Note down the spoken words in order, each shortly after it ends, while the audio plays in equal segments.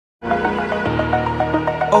Over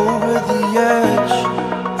the edge,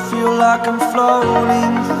 feel like I'm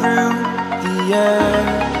floating through the air.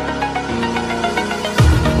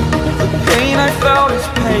 The pain I felt is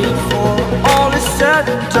paid for, all is said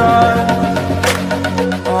and done.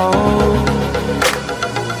 Oh,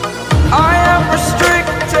 I am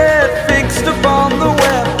restricted, fixed upon the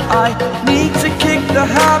web. I need to kick the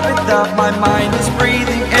habit that my mind is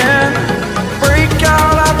breathing in. Break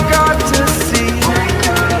out, I've got to see.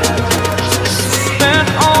 Spent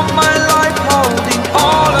all my life holding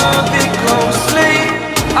all of it closely.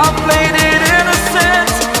 I played it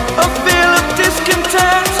innocent, a feel of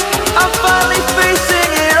discontent. I'm finally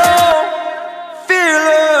facing it all,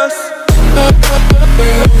 fearless.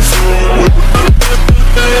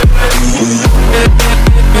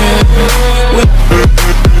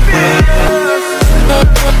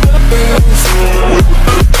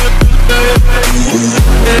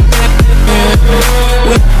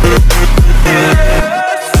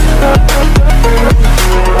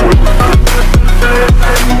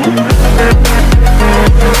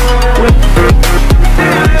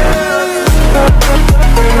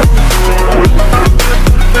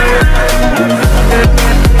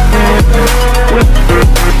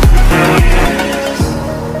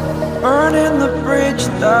 Burning the bridge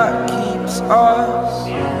that keeps us.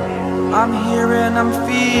 I'm here and I'm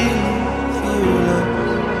feeling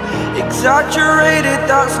exaggerated,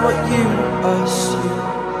 that's what you assume.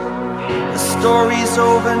 The story's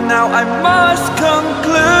over now, I must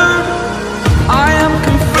conclude. I am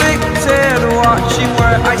conflicted, watching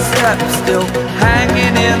where I step, still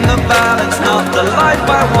hanging in the balance. Not the life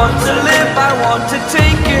I want to live, I want to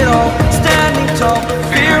take it all. Standing tall,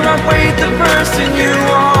 fear outweighed the person you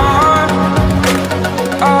are.